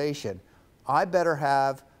organization, I better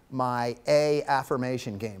have my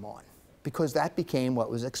affirmation game on, because that became what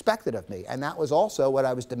was expected of me. And that was also what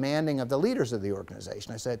I was demanding of the leaders of the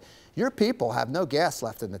organization. I said, your people have no gas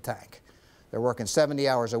left in the tank. They're working 70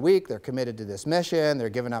 hours a week, they're committed to this mission, they're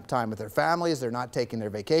giving up time with their families, they're not taking their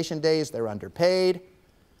vacation days, they're underpaid.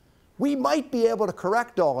 We might be able to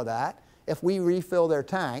correct all of that if we refill their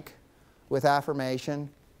tank with affirmation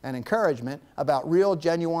and encouragement about real,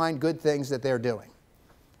 genuine, good things that they're doing.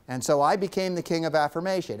 And so I became the king of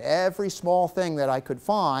affirmation. Every small thing that I could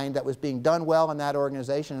find that was being done well in that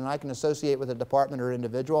organization and I can associate with a department or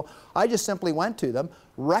individual, I just simply went to them,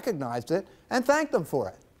 recognized it, and thanked them for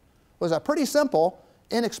it. It was a pretty simple,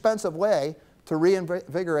 inexpensive way to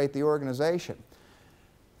reinvigorate the organization.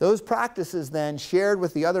 Those practices then, shared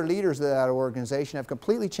with the other leaders of that organization, have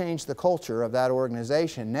completely changed the culture of that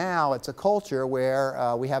organization. Now it's a culture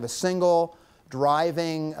where we have a single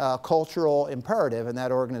driving cultural imperative in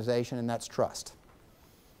that organization, and that's trust.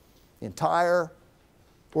 The entire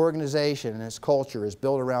organization and its culture is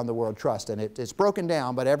built around the word trust, and it's broken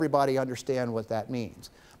down, but everybody understands what that means.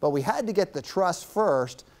 But we had to get the trust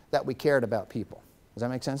first that we cared about people. Does that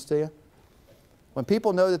make sense to you? When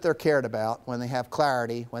people know that they're cared about, when they have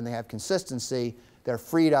clarity, when they have consistency, they're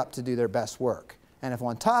freed up to do their best work. And if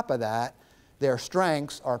on top of that, their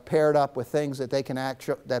strengths are paired up with things that they can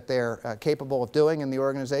that they're capable of doing in the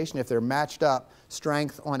organization, if they're matched up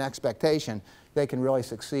strength on expectation, they can really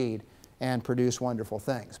succeed and produce wonderful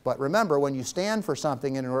things. But remember, when you stand for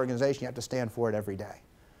something in an organization, you have to stand for it every day.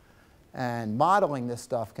 And modeling this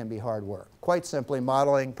stuff can be hard work. Quite simply,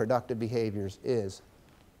 modeling productive behaviors is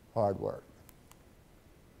hard work.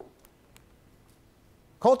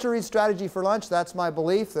 Culture eats strategy for lunch. That's my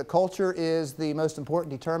belief, that culture is the most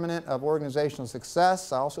important determinant of organizational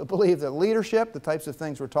success. I also believe that leadership, the types of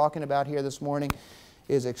things we're talking about here this morning,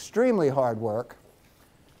 is extremely hard work,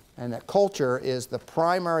 and that culture is the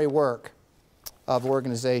primary work of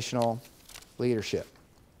organizational leadership.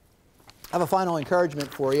 I have a final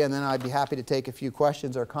encouragement for you, and then I'd be happy to take a few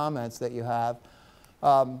questions or comments that you have.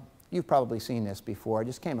 You've probably seen this before. I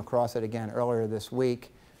just came across it again earlier this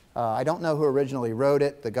week. I don't know who originally wrote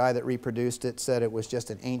it. The guy that reproduced it said it was just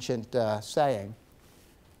an ancient saying.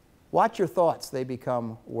 Watch your thoughts, they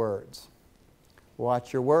become words.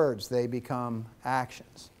 Watch your words, they become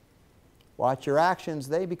actions. Watch your actions,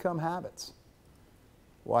 they become habits.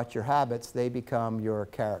 Watch your habits, they become your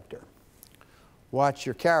character. Watch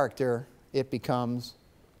your character, it becomes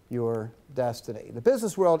your destiny. The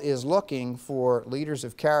business world is looking for leaders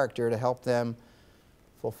of character to help them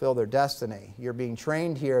fulfill their destiny. You're being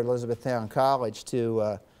trained here at Elizabethtown College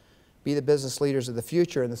to be the business leaders of the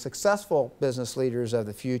future, and the successful business leaders of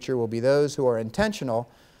the future will be those who are intentional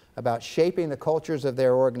about shaping the cultures of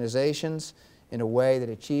their organizations in a way that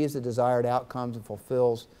achieves the desired outcomes and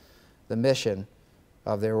fulfills the mission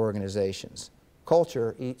of their organizations.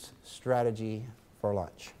 Culture eats strategy for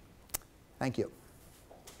lunch. Thank you.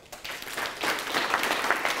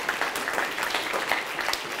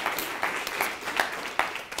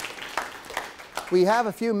 We have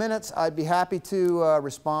a few minutes. I'd be happy to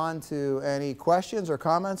respond to any questions or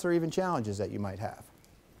comments or even challenges that you might have.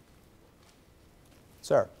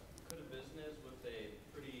 Sir? Could a business with a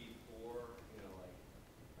pretty poor,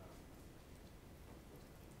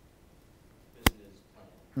 business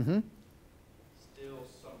plan still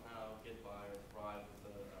somehow get by or thrive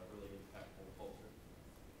with a really impactful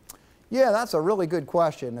culture? Yeah, that's a really good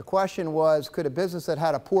question. The question was, could a business that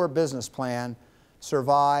had a poor business plan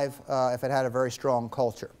survive if it had a very strong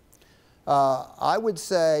culture? I would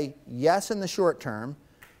say yes in the short term,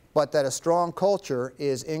 but that a strong culture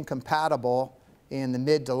is incompatible in the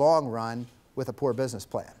mid to long run with a poor business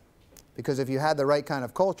plan. Because if you had the right kind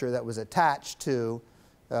of culture that was attached to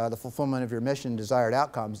the fulfillment of your mission and desired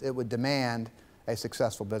outcomes, it would demand a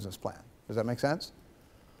successful business plan. Does that make sense?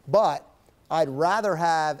 But I'd rather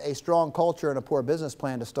have a strong culture and a poor business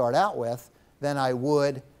plan to start out with than I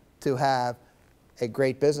would to have a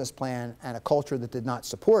great business plan and a culture that did not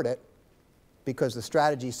support it, because the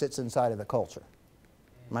strategy sits inside of the culture.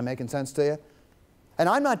 Am I making sense to you? And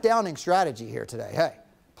I'm not downing strategy here today. Hey,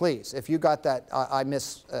 please, if you got that, I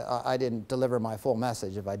didn't deliver my full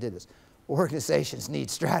message if I did this. Organizations need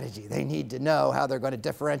strategy. They need to know how they're going to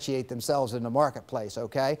differentiate themselves in the marketplace,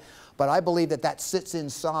 okay? But I believe that that sits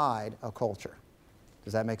inside a culture.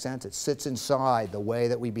 Does that make sense? It sits inside the way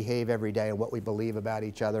that we behave every day and what we believe about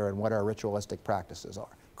each other and what our ritualistic practices are.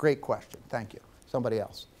 Great question. Thank you. Somebody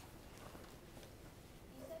else.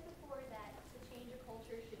 You said before that to change a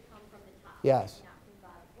culture should come from the top, Yes. not from the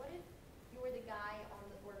bottom. What if you were the guy on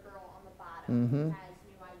the, or girl on the bottom who has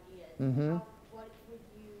new ideas? What would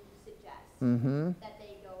you suggest that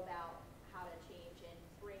they go about how to change and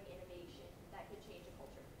bring innovation that could change a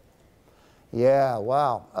culture? Yeah,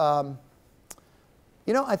 wow.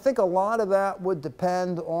 You know, I think a lot of that would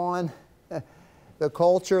depend on the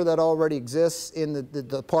culture that already exists in the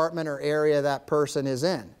department or area that person is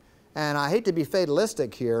in. And I hate to be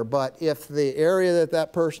fatalistic here, but if the area that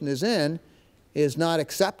that person is in is not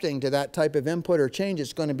accepting to that type of input or change,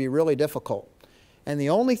 it's going to be really difficult. And the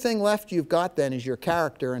only thing left you've got then is your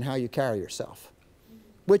character and how you carry yourself,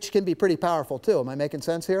 which can be pretty powerful too. Am I making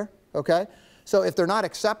sense here? Okay? So if they're not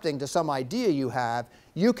accepting to some idea you have,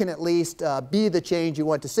 you can at least be the change you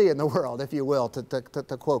want to see in the world, if you will. To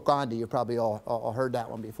quote Gandhi, you've probably all heard that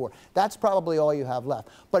one before. That's probably all you have left.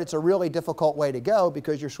 But it's a really difficult way to go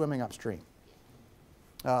because you're swimming upstream.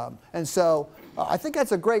 And so I think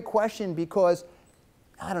that's a great question because,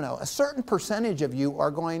 I don't know, a certain percentage of you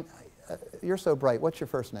are going, you're so bright. What's your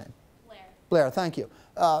first name? Blair. Blair, thank you.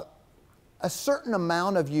 A certain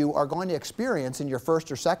amount of you are going to experience in your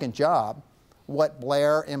first or second job what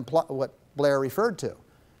Blair referred to,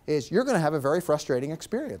 is you're going to have a very frustrating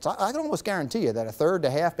experience. I can almost guarantee you that a third to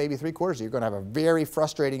half, maybe 3/4 of you are going to have a very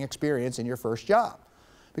frustrating experience in your first job,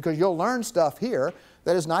 because you'll learn stuff here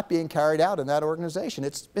that is not being carried out in that organization.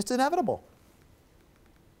 It's inevitable.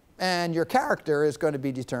 And your character is going to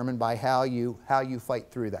be determined by how you fight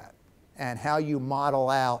through that and how you model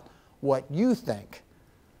out what you think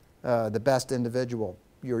your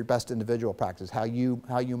best individual practice, how you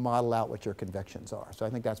model out what your convictions are. So I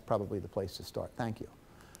think that's probably the place to start. Thank you.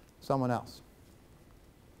 Someone else.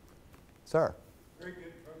 Sir. Very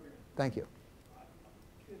good program. Thank you.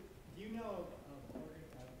 Do you know of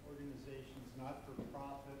organizations,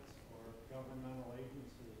 not-for-profits or governmental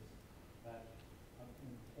agencies that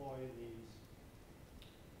employ these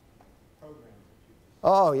programs that you just...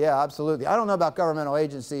 Oh, yeah, absolutely. I don't know about governmental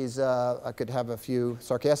agencies. I could have a few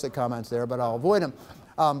sarcastic comments there, but I'll avoid them.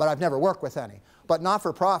 But I've never worked with any. But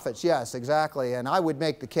not-for-profits, yes, exactly. And I would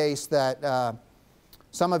make the case that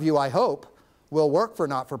some of you, I hope, will work for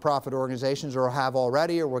not-for-profit organizations or have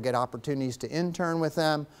already or will get opportunities to intern with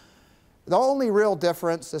them. The only real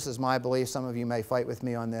difference, this is my belief, some of you may fight with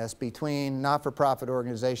me on this, between not-for-profit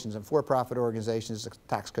organizations and for-profit organizations is a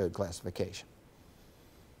tax code classification.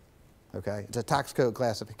 Okay? It's a tax code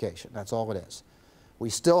classification. That's all it is. We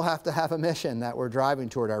still have to have a mission that we're driving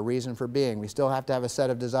toward, our reason for being. We still have to have a set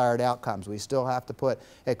of desired outcomes. We still have to put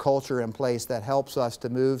a culture in place that helps us to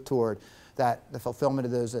move toward the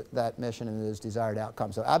fulfillment of that mission and those desired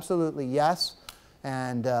outcomes. So absolutely yes.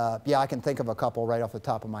 And yeah, I can think of a couple right off the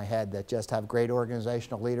top of my head that just have great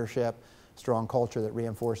organizational leadership, strong culture that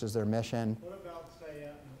reinforces their mission. What about, say,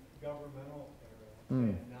 a governmental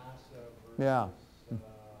area, say NASA versus Yeah.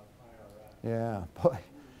 IRS? Yeah, boy.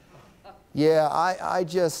 Yeah, I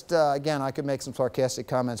just, again, I could make some sarcastic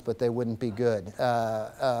comments, but they wouldn't be good.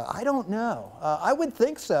 I don't know. I would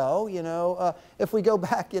think so, you know. If we go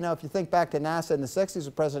back, you know, if you think back to NASA in the 60s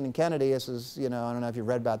with President Kennedy, this is, you know, I don't know if you've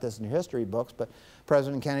read about this in your history books, but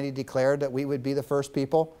President Kennedy declared that we would be the first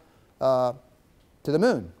people to the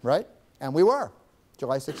moon, right? And we were,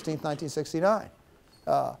 July 16th, 1969.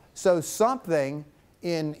 So something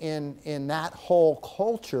in that whole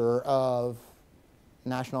culture of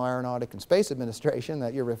National Aeronautic and Space Administration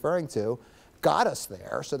that you're referring to got us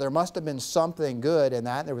there. So there must have been something good in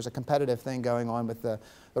that. There was a competitive thing going on with the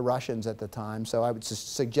Russians at the time. So I would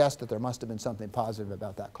suggest that there must have been something positive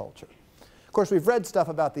about that culture. Of course, we've read stuff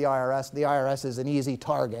about the IRS. The IRS is an easy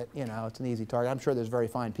target. You know, it's an easy target. I'm sure there's very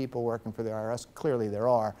fine people working for the IRS. Clearly there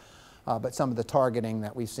are. But some of the targeting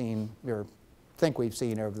that we've seen, or think we've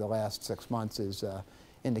seen over the last 6 months, is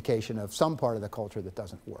indication of some part of the culture that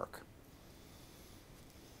doesn't work.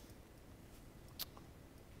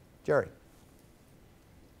 Jerry.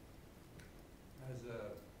 As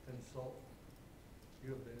a consultant,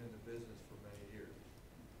 you have been in the business for many years.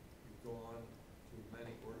 You've gone to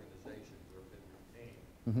many organizations or been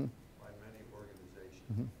retained by many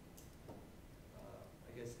organizations.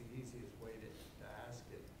 I guess the easiest way to ask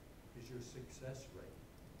it is your success rate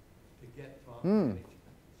to get top management,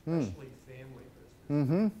 especially family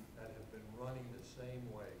businesses that have been running the same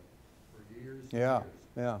way for years and years.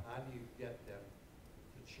 How do you get them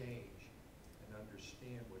to change and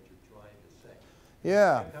understand what you're trying to say?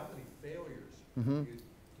 How many failures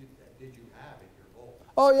did you have in your role?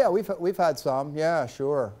 Oh yeah, we've had some. Yeah,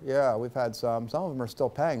 sure. Yeah, we've had some. Some of them are still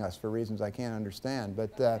paying us for reasons I can't understand.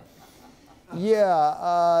 But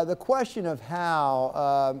yeah, the question of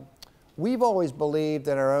how, we've always believed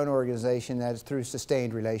in our own organization that it's through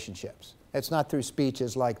sustained relationships. It's not through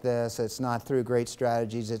speeches like this. It's not through great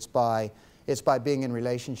strategies. It's by being in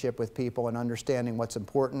relationship with people and understanding what's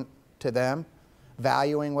important to them,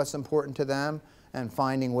 valuing what's important to them, and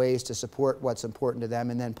finding ways to support what's important to them,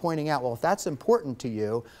 and then pointing out, well, if that's important to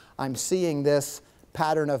you, I'm seeing this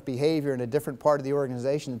pattern of behavior in a different part of the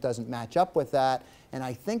organization that doesn't match up with that, and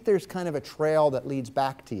I think there's kind of a trail that leads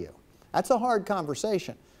back to you. That's a hard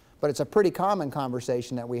conversation, but it's a pretty common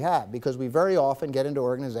conversation that we have, because we very often get into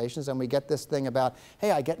organizations and we get this thing about,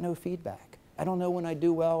 hey, I get no feedback. I don't know when I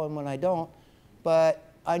do well and when I don't, but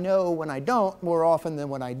I know when I don't more often than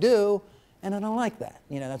when I do, and I don't like that.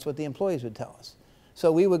 You know, that's what the employees would tell us.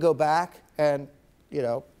 So we would go back and, you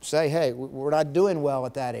know, say, hey, we're not doing well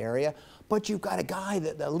at that area, but you've got a guy,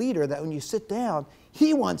 the leader, that when you sit down,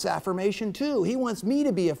 he wants affirmation too. He wants me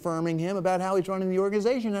to be affirming him about how he's running the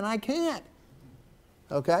organization, and I can't.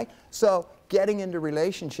 Okay? So getting into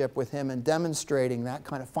relationship with him and demonstrating that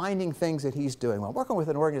kind of, finding things that he's doing well. I'm working with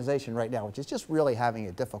an organization right now which is just really having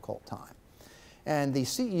a difficult time. And the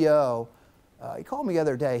CEO, he called me the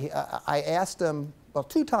other day. I asked him, well,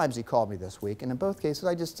 2 times he called me this week, and in both cases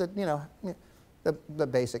I just said, you know, the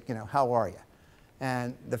basic, you know, how are you?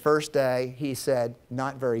 And the first day he said,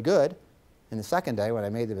 not very good. And the second day, when I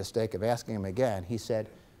made the mistake of asking him again, he said,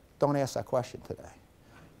 don't ask that question today.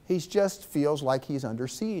 He just feels like he's under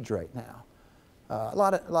siege right now. A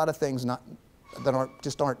lot of things that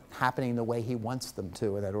just aren't happening the way he wants them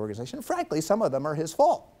to in that organization. And frankly, some of them are his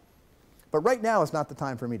fault. But right now is not the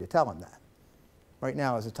time for me to tell him that. Right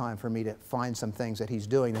now is the time for me to find some things that he's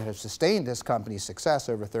doing that have sustained this company's success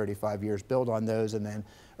over 35 years, build on those, and then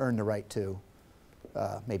earn the right to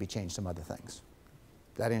maybe change some other things.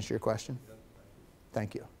 Does that answer your question? Yeah,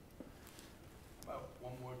 thank you. About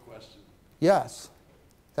one more question. Yes.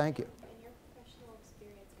 Thank you. In your professional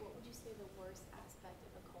experience, what would you say the worst aspect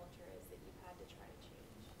of a culture is that you've had to try to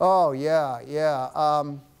change? Oh, yeah.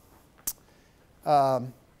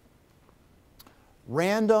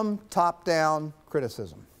 Random top-down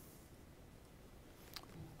criticism.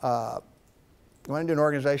 I went into an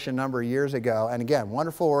organization a number of years ago, and again,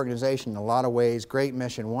 wonderful organization in a lot of ways, great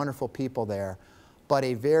mission, wonderful people there, but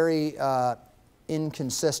a very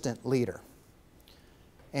inconsistent leader.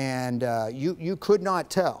 And you could not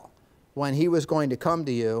tell when he was going to come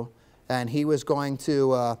to you and he was going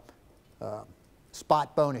to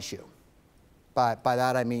spot bonus you. By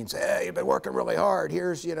that I mean, say, hey, you've been working really hard,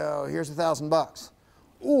 here's, you know, here's $1,000.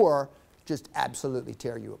 Or just absolutely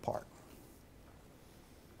tear you apart.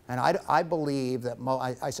 And I believe that,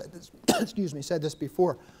 I said this, excuse me, said this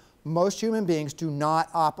before, most human beings do not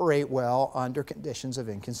operate well under conditions of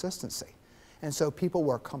inconsistency. And so people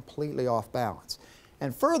were completely off balance.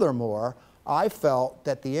 And furthermore, I felt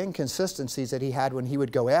that the inconsistencies that he had when he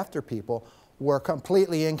would go after people were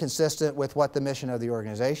completely inconsistent with what the mission of the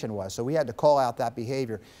organization was. So we had to call out that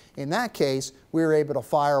behavior. In that case, we were able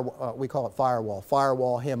to we call it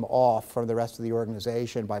firewall him off from the rest of the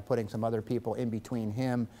organization by putting some other people in between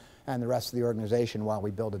him and the rest of the organization while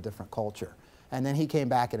we build a different culture. And then he came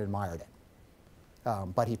back and admired it.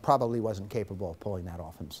 But he probably wasn't capable of pulling that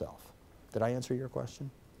off himself. Did I answer your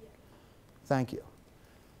question? Yeah. Thank you.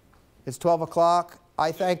 It's 12 o'clock.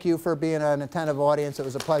 I thank you for being an attentive audience. It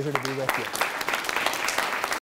was a pleasure to be with you.